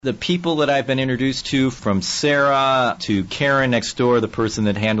The people that I've been introduced to, from Sarah to Karen next door, the person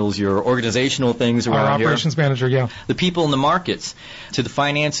that handles your organizational things around Our here. operations manager, yeah. The people in the markets, to the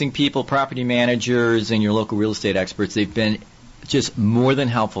financing people, property managers, and your local real estate experts, they've been just more than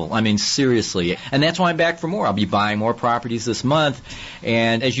helpful. I mean, seriously. And that's why I'm back for more. I'll be buying more properties this month.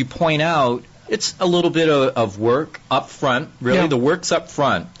 And as you point out, it's a little bit of work up front, really. Yeah. The work's up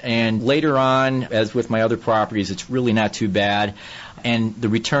front. And later on, as with my other properties, it's really not too bad. And the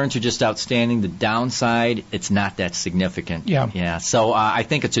returns are just outstanding. The downside, it's not that significant. Yeah. So I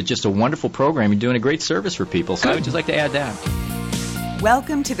think it's just a wonderful program. You're doing a great service for people. So I would just like to add that.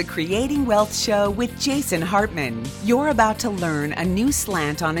 Welcome to the Creating Wealth Show with Jason Hartman. You're about to learn a new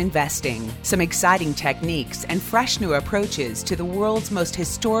slant on investing, some exciting techniques, and fresh new approaches to the world's most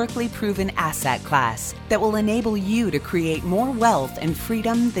historically proven asset class that will enable you to create more wealth and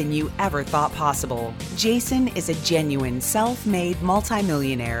freedom than you ever thought possible. Jason is a genuine self-made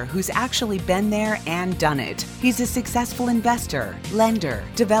multimillionaire who's actually been there and done it. He's a successful investor, lender,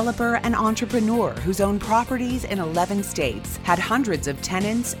 developer, and entrepreneur who's owned properties in 11 states, had hundreds of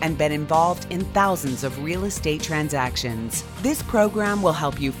tenants, and been involved in thousands of real estate transactions. This program will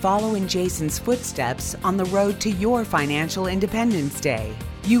help you follow in Jason's footsteps on the road to your financial independence day.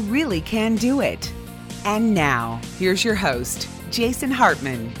 You really can do it. And now, here's your host, Jason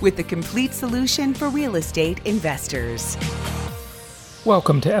Hartman, with the complete solution for real estate investors.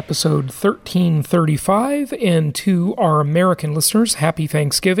 Welcome to episode 1335, and to our American listeners, happy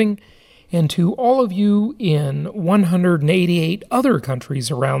Thanksgiving. And to all of you in 188 other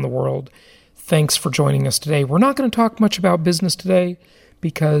countries around the world, thanks for joining us today. We're not going to talk much about business today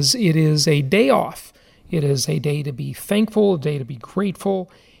because it is a day off. It is a day to be thankful, a day to be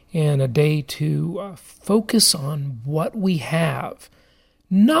grateful, and a day to focus on what we have,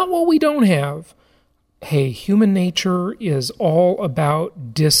 not what we don't have. Hey, human nature is all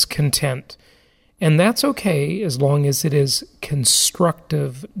about discontent. And that's okay as long as it is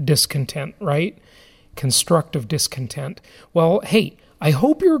constructive discontent, right? Constructive discontent. Well, hey, I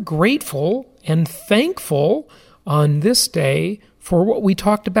hope you're grateful and thankful on this day for what we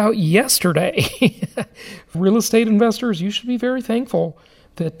talked about yesterday. Real estate investors, you should be very thankful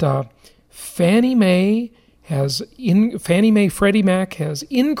that Fannie Mae, Freddie Mac has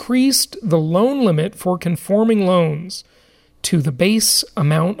increased the loan limit for conforming loans to the base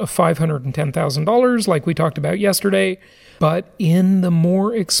amount of $510,000, like we talked about yesterday, but in the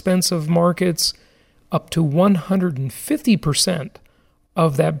more expensive markets, up to 150%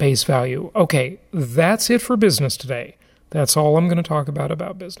 of that base value. Okay, that's it for business today. That's all I'm going to talk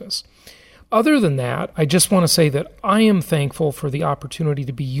about business. Other than that, I just want to say that I am thankful for the opportunity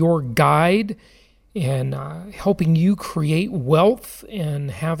to be your guide in helping you create wealth and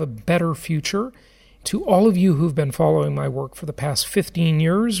have a better future. To all of you who've been following my work for the past 15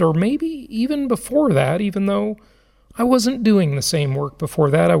 years, or maybe even before that, even though I wasn't doing the same work before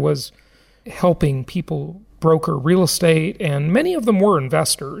that, I was helping people broker real estate, and many of them were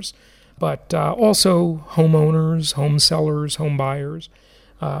investors, but also homeowners, home sellers, home buyers,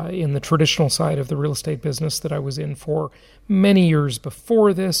 in the traditional side of the real estate business that I was in for many years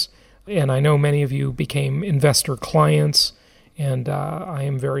before this. And I know many of you became investor clients, and I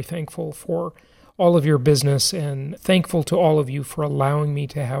am very thankful for all of your business, and thankful to all of you for allowing me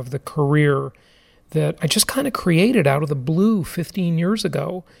to have the career that I just kind of created out of the blue 15 years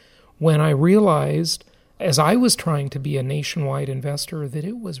ago when I realized, as I was trying to be a nationwide investor, that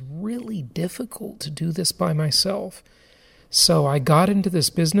it was really difficult to do this by myself. So I got into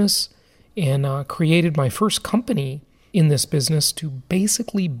this business and created my first company in this business to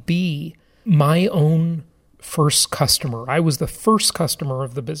basically be my own first customer. I was the first customer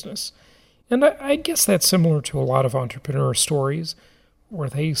of the business. And I guess that's similar to a lot of entrepreneur stories where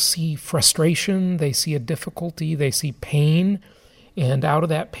they see frustration, they see a difficulty, they see pain, and out of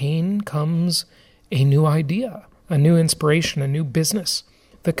that pain comes a new idea, a new inspiration, a new business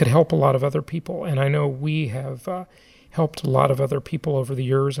that could help a lot of other people. And I know we have helped a lot of other people over the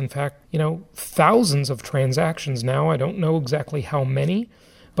years. In fact, thousands of transactions now. I don't know exactly how many,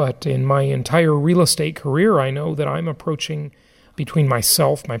 but in my entire real estate career, I know that I'm approaching, between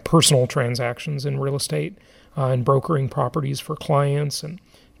myself, my personal transactions in real estate, and brokering properties for clients and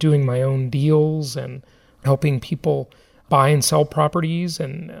doing my own deals and helping people buy and sell properties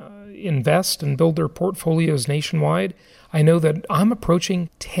and invest and build their portfolios nationwide, I know that I'm approaching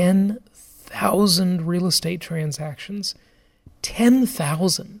 10,000 real estate transactions.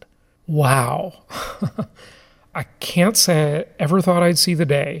 10,000. Wow. I can't say I ever thought I'd see the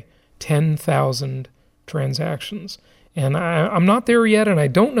day 10,000 transactions. And I'm not there yet, and I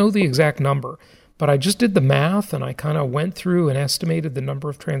don't know the exact number, But I just did the math, and I kind of went through and estimated the number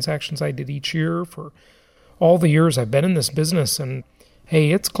of transactions I did each year for all the years I've been in this business, and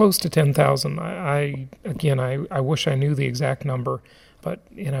hey, it's close to 10,000. I wish I knew the exact number, but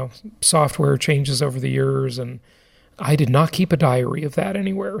software changes over the years, and I did not keep a diary of that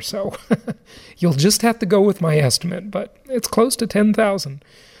anywhere, so you'll just have to go with my estimate, but it's close to 10,000.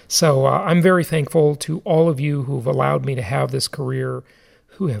 So I'm very thankful to all of you who've allowed me to have this career,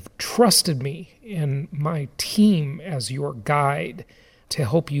 who have trusted me and my team as your guide to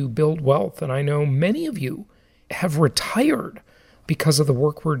help you build wealth. And I know many of you have retired because of the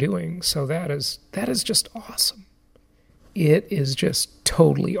work we're doing. So that is just awesome. It is just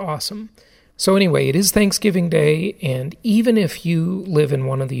totally awesome. So anyway, it is Thanksgiving Day, and even if you live in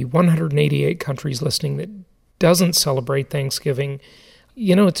one of the 188 countries listening that doesn't celebrate Thanksgiving,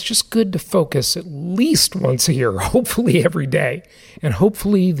 it's just good to focus at least once a year, hopefully every day. And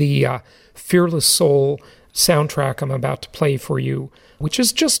hopefully the Fearless Soul soundtrack I'm about to play for you, which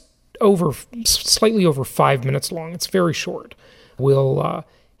is just slightly over 5 minutes long, it's very short, will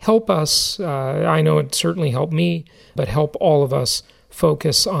help us. I know it certainly helped me, but help all of us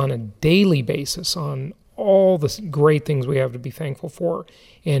focus on a daily basis on all the great things we have to be thankful for.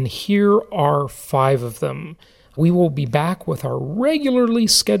 And here are 5 of them. We will be back with our regularly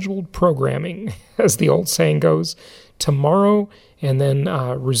scheduled programming, as the old saying goes, tomorrow, and then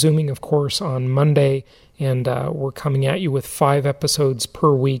resuming, of course, on Monday. And we're coming at you with 5 episodes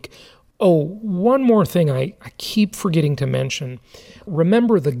per week. Oh, one more thing I keep forgetting to mention.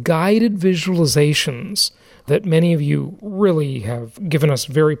 Remember the guided visualizations that many of you really have given us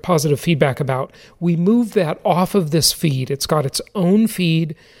very positive feedback about. We moved that off of this feed. It's got its own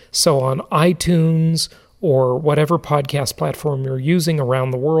feed. So on iTunes or whatever podcast platform you're using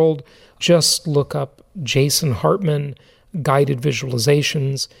around the world, just look up Jason Hartman guided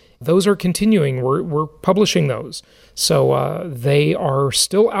visualizations. Those are continuing. We're publishing those. So they are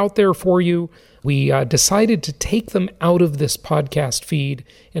still out there for you. We decided to take them out of this podcast feed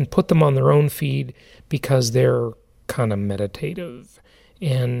and put them on their own feed because they're kind of meditative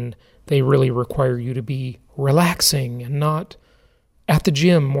and they really require you to be relaxing and not at the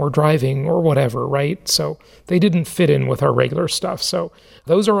gym or driving or whatever, right? So they didn't fit in with our regular stuff. So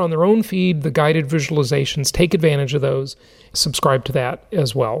those are on their own feed, the guided visualizations. Take advantage of those. Subscribe to that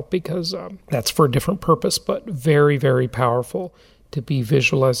as well because that's for a different purpose, but very, very powerful to be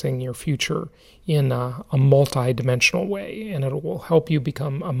visualizing your future in a multi-dimensional way, and it will help you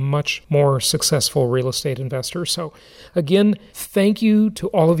become a much more successful real estate investor. So again, thank you to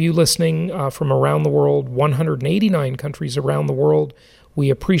all of you listening from around the world, 189 countries around the world. We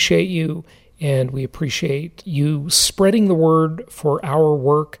appreciate you, and we appreciate you spreading the word for our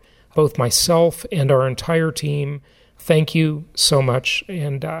work, both myself and our entire team. Thank you so much.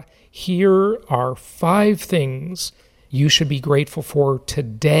 And here are 5 things you should be grateful for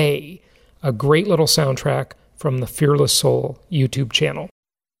today. A great little soundtrack from the Fearless Soul YouTube channel.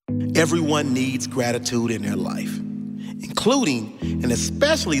 Everyone needs gratitude in their life, including and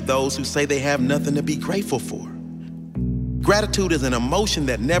especially those who say they have nothing to be grateful for. Gratitude is an emotion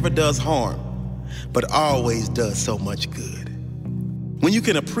that never does harm, but always does so much good. When you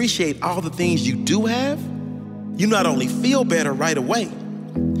can appreciate all the things you do have, you not only feel better right away,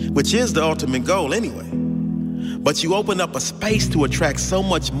 which is the ultimate goal anyway, but you open up a space to attract so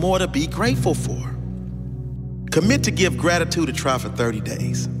much more to be grateful for. Commit to give gratitude a try for 30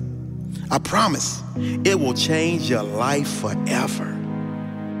 days. I promise it will change your life forever.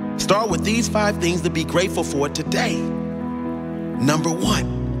 Start with these 5 things to be grateful for today. Number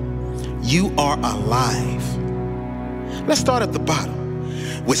 1, you are alive. Let's start at the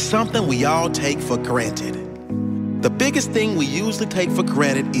bottom with something we all take for granted. The biggest thing we usually take for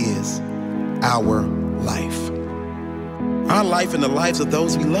granted is our life. Our life and the lives of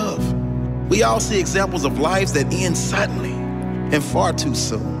those we love. We all see examples of lives that end suddenly and far too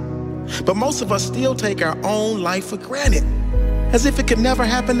soon. But most of us still take our own life for granted, as if it could never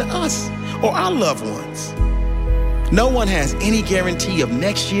happen to us or our loved ones. No one has any guarantee of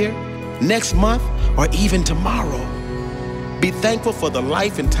next year, next month, or even tomorrow. Be thankful for the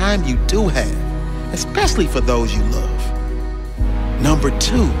life and time you do have, especially for those you love. Number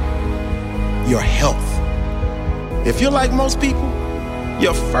 2, your health. If you're like most people,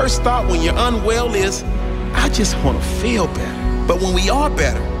 your first thought when you're unwell is, I just want to feel better. But when we are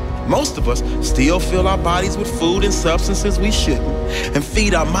better, most of us still fill our bodies with food and substances we shouldn't, and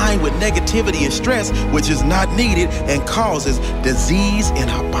feed our mind with negativity and stress, which is not needed and causes disease in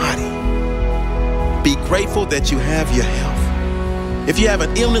our body. Be grateful that you have your health. If you have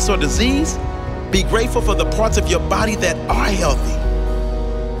an illness or disease, be grateful for the parts of your body that are healthy.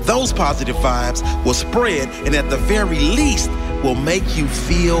 Those positive vibes will spread and at the very least will make you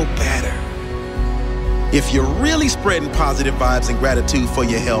feel better. If you're really spreading positive vibes and gratitude for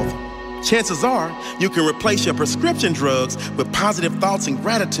your health, chances are you can replace your prescription drugs with positive thoughts and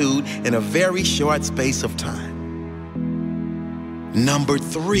gratitude in a very short space of time. Number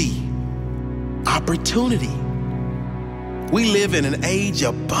 3, opportunity. We live in an age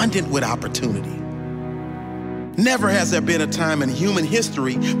abundant with opportunity. Never has there been a time in human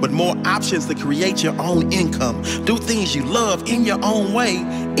history with more options to create your own income, do things you love in your own way,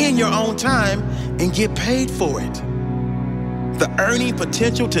 in your own time, and get paid for it. The earning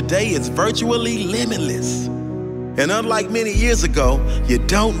potential today is virtually limitless. And unlike many years ago, you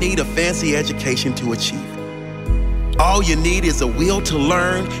don't need a fancy education to achieve it. All you need is a will to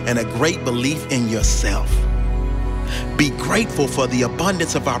learn and a great belief in yourself. Be grateful for the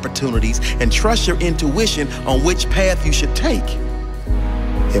abundance of opportunities and trust your intuition on which path you should take.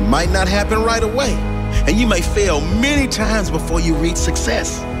 It might not happen right away, and you may fail many times before you reach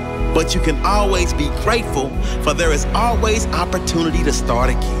success. But you can always be grateful, for there is always opportunity to start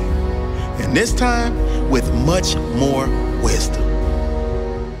again. And this time, with much more wisdom.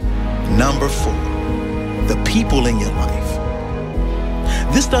 Number 4, the people in your life.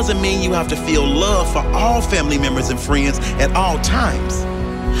 This doesn't mean you have to feel love for all family members and friends at all times.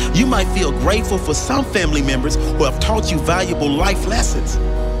 You might feel grateful for some family members who have taught you valuable life lessons,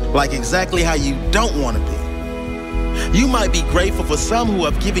 like exactly how you don't want to be. You might be grateful for some who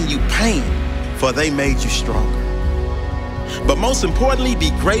have given you pain, for they made you stronger. But most importantly,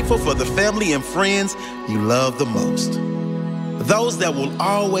 be grateful for the family and friends you love the most. Those that will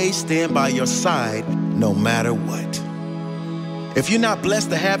always stand by your side no matter what. If you're not blessed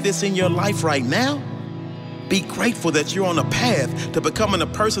to have this in your life right now, be grateful that you're on a path to becoming a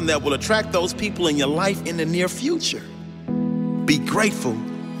person that will attract those people in your life in the near future. Be grateful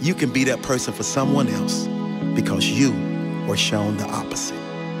you can be that person for someone else because you were shown the opposite.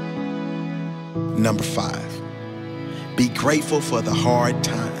 Number 5, be grateful for the hard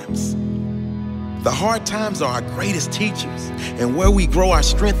times. The hard times are our greatest teachers and where we grow our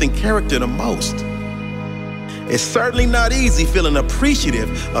strength and character the most. It's certainly not easy feeling appreciative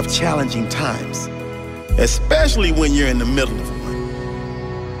of challenging times, especially when you're in the middle of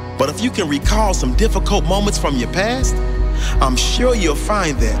one. But if you can recall some difficult moments from your past, I'm sure you'll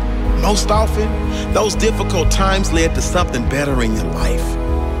find that most often, those difficult times led to something better in your life.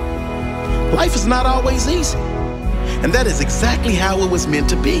 Life is not always easy, and that is exactly how it was meant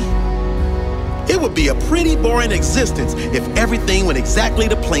to be. It would be a pretty boring existence if everything went exactly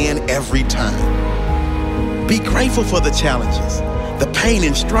to plan every time. Be grateful for the challenges, the pain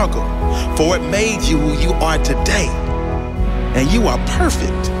and struggle, for it made you who you are today. And you are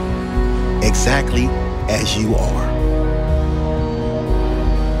perfect, exactly as you are.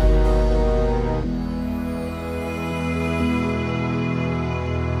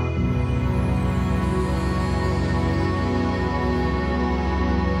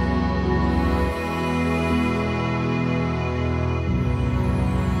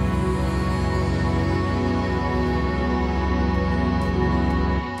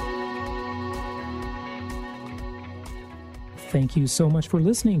 Thank you so much for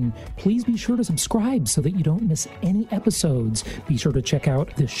listening. Please be sure to subscribe so that you don't miss any episodes. Be sure to check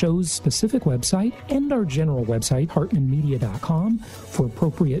out the show's specific website and our general website, hartmanmedia.com, for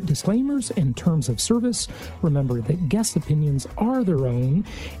appropriate disclaimers and terms of service. Remember that guest opinions are their own,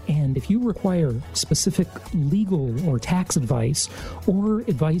 and if you require specific legal or tax advice or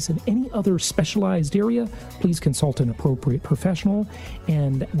advice in any other specialized area, please consult an appropriate professional.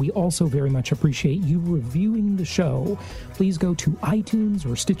 And we also very much appreciate you reviewing the show. Please go to iTunes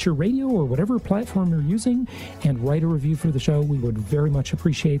or Stitcher Radio or whatever platform you're using and write a review for the show. We would very much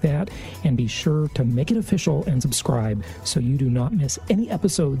appreciate that. And be sure to make it official and subscribe so you do not miss any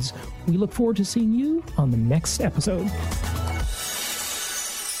episodes. We look forward to seeing you on the next episode.